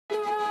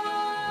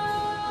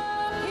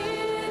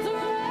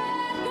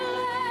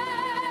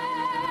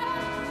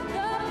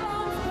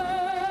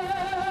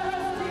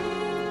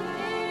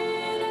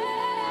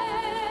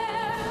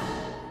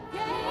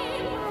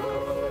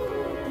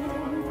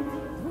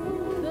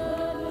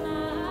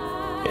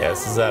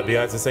Yes, this is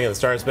Beyonce singing the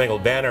Star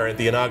Spangled Banner at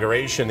the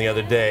inauguration the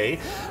other day.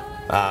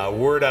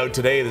 Word out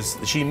today is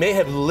she may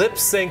have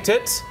lip-synced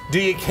it. Do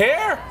you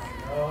care?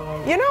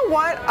 You know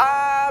what?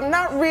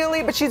 Not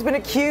really, but she's been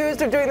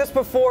accused of doing this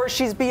before.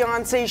 She's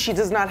Beyonce. She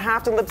does not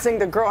have to lip sync.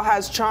 The girl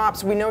has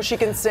chops. We know she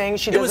can sing.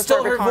 She does a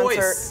perfect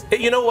concert.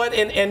 Voice. You know what?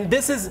 And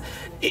this is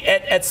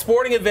at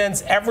sporting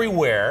events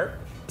everywhere.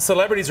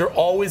 Celebrities are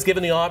always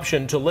given the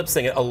option to lip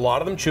sync it. A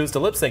lot of them choose to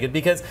lip sync it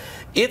because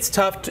it's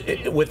tough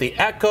with the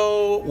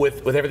echo,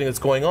 with everything that's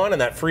going on, and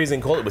that freezing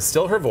cold. It was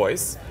still her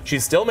voice. She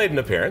still made an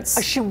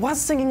appearance. She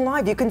was singing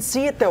live. You can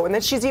see it though, and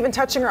then she's even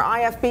touching her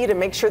IFB to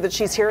make sure that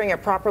she's hearing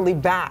it properly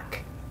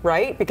back,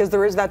 right? Because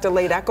there is that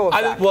delayed echo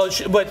effect.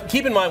 But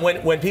keep in mind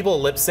when people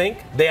lip sync,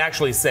 they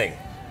actually sing.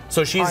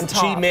 So she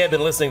may have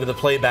been listening to the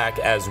playback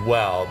as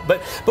well.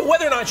 But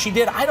whether or not she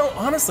did, I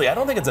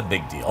don't think it's a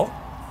big deal.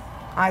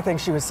 I think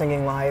she was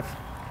singing live.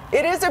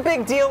 It is a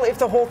big deal if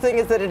the whole thing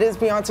is that it is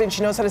Beyonce and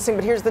she knows how to sing,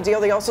 but here's the deal.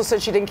 They also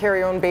said she didn't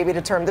carry her own baby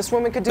to term. This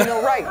woman could do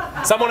no right.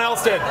 Someone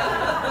else did. Give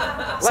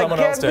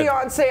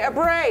Beyonce a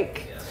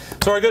break.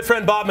 So our good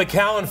friend Bob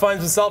McCown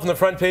finds himself in the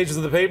front pages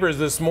of the papers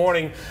this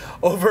morning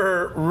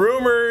over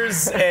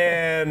rumors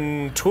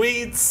and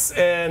tweets.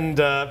 And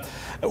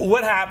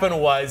what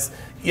happened was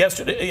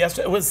yesterday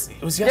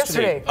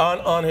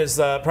on his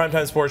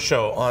Primetime Sports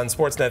show on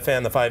Sportsnet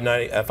FAN, the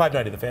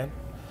 590 the Fan.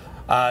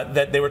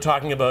 That they were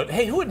talking about,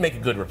 hey, who would make a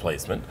good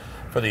replacement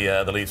for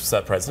the Leafs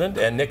president?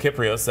 And Nick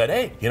Kypreos said,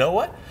 hey, you know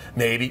what?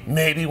 Maybe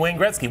Wayne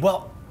Gretzky.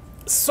 Well,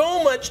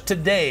 so much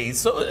today,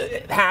 so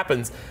it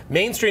happens.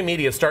 Mainstream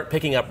media start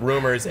picking up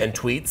rumors and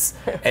tweets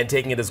and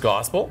taking it as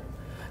gospel.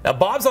 Now,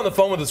 Bob's on the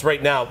phone with us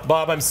right now.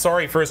 Bob, I'm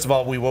sorry, first of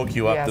all, we woke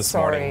you up this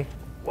morning.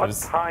 What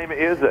time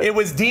is it? It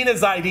was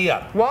Dina's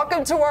idea.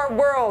 Welcome to our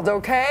world,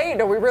 okay?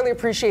 No, we really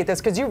appreciate this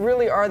because you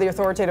really are the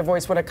authoritative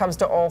voice when it comes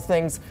to all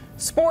things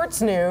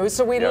sports news.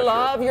 So we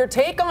love your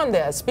take on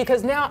this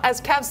because now, as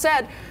Kev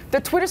said,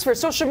 the Twitter sphere,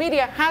 social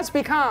media has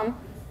become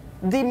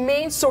the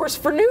main source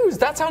for news.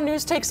 That's how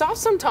news takes off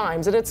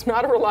sometimes, and it's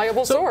not a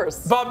reliable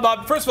source.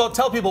 Bob, first of all,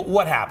 tell people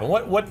what happened.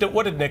 What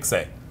did Nick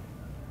say?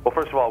 Well,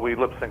 first of all, we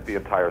lip-synced the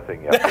entire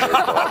thing yesterday, so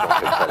I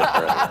don't get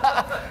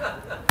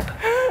credit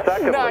for anything.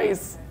 Secondly,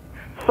 nice.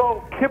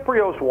 So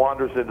Kypreos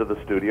wanders into the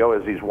studio,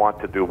 as he's wont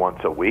to do once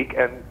a week,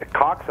 and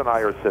Cox and I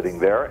are sitting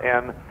there,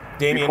 and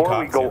before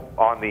we go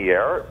on the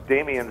air,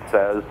 Damien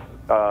says,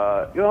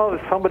 you know,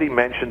 somebody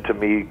mentioned to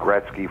me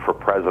Gretzky for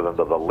president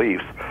of the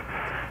Leafs,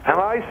 and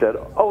I said,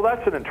 oh,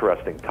 that's an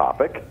interesting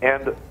topic,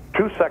 and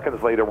 2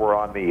 seconds later we're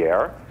on the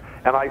air,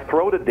 and I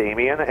throw to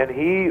Damien, and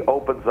he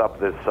opens up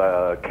this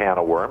can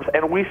of worms,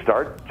 and we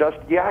start just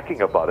yakking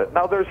about it.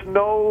 Now, there's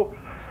no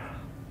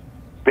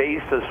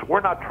basis.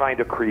 We're not trying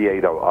to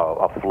create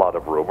a flood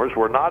of rumors.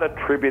 We're not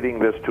attributing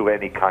this to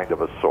any kind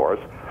of a source.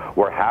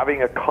 We're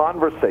having a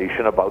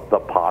conversation about the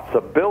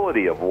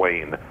possibility of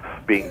Wayne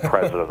being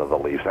president of the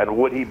Leafs, and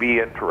would he be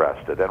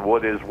interested, and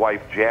would his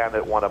wife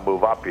Janet want to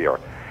move up here?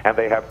 And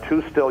they have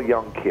two still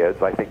young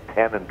kids, I think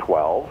 10 and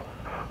 12,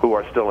 who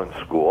are still in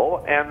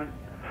school, and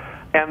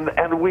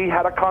we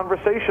had a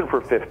conversation for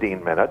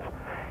 15 minutes.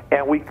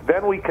 And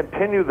then we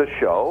continue the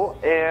show,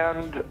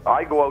 and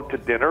I go out to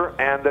dinner,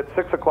 and at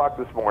 6 o'clock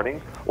this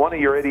morning, one of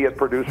your idiot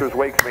producers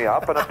wakes me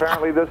up, and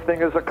apparently this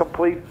thing is a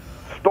complete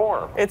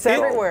storm. It's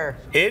everywhere.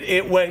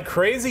 It went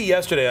crazy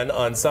yesterday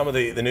on some of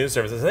the news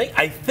services.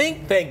 I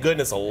think, thank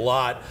goodness, a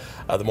lot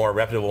of the more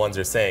reputable ones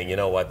are saying, you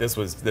know what, this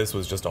was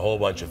just a whole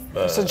bunch of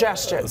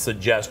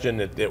suggestion.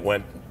 It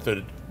went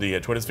through the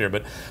Twitter sphere,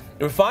 but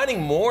we're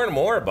finding more and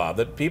more, Bob,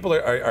 that people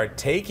are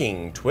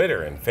taking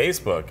Twitter and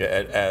Facebook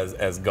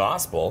as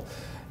gospel.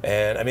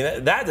 And I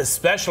mean that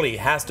especially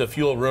has to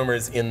fuel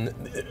rumors in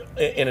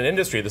an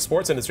industry, the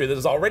sports industry, that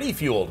is already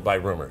fueled by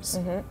rumors.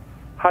 Mm-hmm.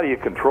 How do you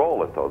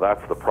control it, though?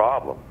 That's the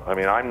problem. I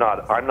mean, I'm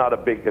not a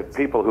big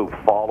people who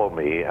follow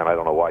me, and I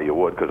don't know why you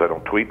would, because I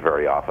don't tweet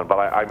very often. But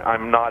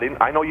I'm not in.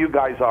 I know you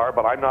guys are,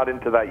 but I'm not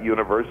into that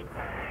universe.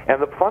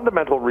 And the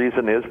fundamental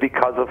reason is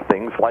because of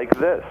things like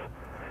this.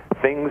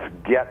 Things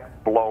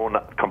get blown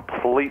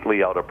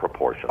completely out of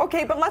proportion.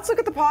 Okay, but let's look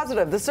at the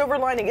positive, the silver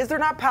lining. Is there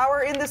not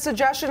power in this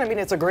suggestion? I mean,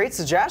 it's a great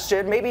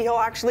suggestion. Maybe he'll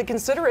actually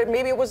consider it.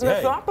 Maybe it wasn't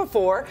a thought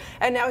before,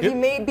 and now he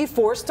may be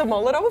forced to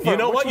mull it over. You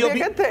know what? You'll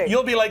be a good thing.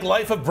 You'll be like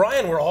Life of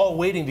Brian. We're all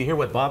waiting to hear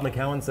what Bob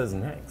McCown says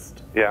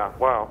next. Yeah,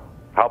 well,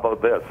 how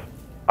about this?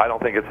 I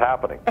don't think it's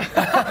happening.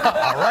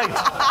 All right.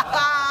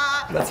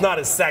 That's not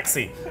as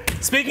sexy.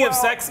 Speaking of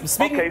sex...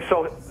 Okay,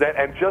 so,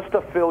 and just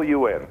to fill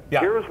you in,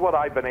 here's what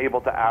I've been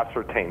able to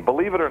ascertain.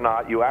 Believe it or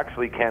not, you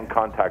actually can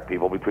contact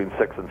people between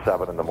 6 and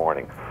 7 in the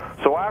morning.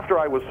 So after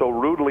I was so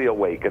rudely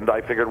awakened, I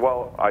figured,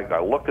 well, I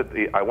looked at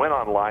I went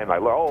online,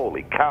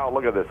 holy cow,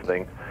 look at this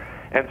thing.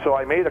 And so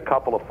I made a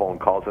couple of phone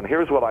calls, and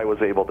here's what I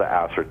was able to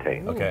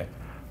ascertain. Okay.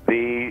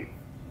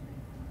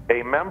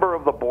 A member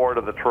of the board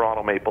of the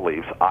Toronto Maple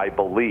Leafs, I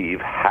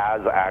believe,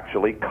 has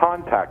actually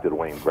contacted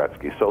Wayne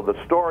Gretzky. So the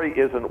story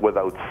isn't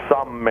without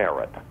some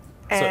merit.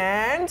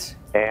 And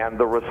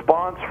the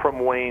response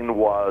from Wayne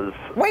was...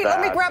 Wait,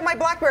 let me grab my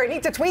BlackBerry. I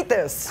need to tweet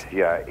this.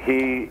 Yeah,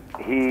 he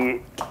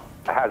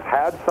has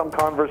had some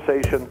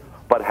conversation,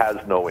 but has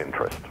no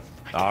interest.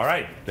 All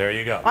right, there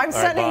you go. I'm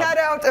sending that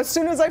out as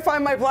soon as I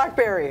find my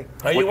BlackBerry.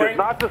 Which is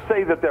not to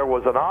say that there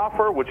was an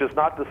offer, which is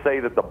not to say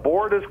that the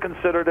board has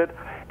considered it.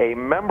 A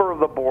member of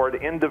the board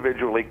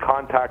individually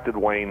contacted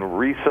Wayne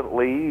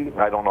recently,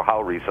 I don't know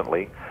how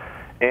recently,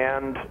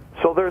 and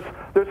so there's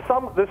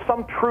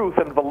some truth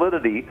and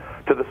validity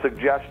to the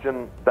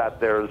suggestion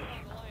that there's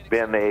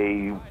been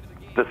a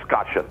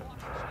discussion.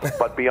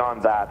 But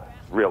beyond that,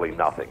 really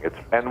nothing.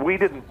 And we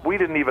didn't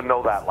even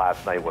know that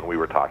last night when we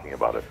were talking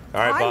about it.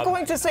 All right, I'm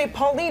going to say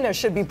Paulina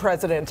should be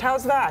president.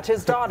 How's that?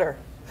 His daughter.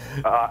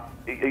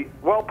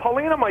 Well,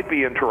 Paulina might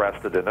be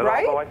interested in it,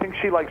 right? Although I think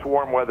she likes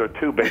warm weather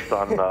too, based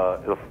on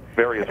the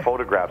various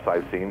photographs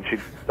I've seen.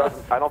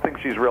 I don't think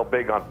she's real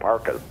big on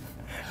parkas.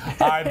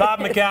 All right, Bob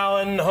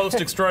McCown, host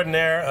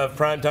extraordinaire of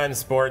Primetime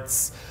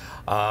Sports,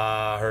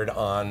 heard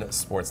on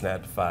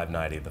Sportsnet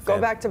 590. The Fan.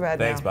 Go back to bed.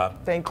 Thanks, now.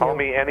 Bob. Thank you. Call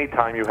me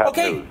anytime you have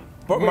news.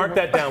 Mark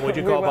that down. Would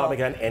you call Bob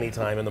McCown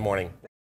anytime in the morning?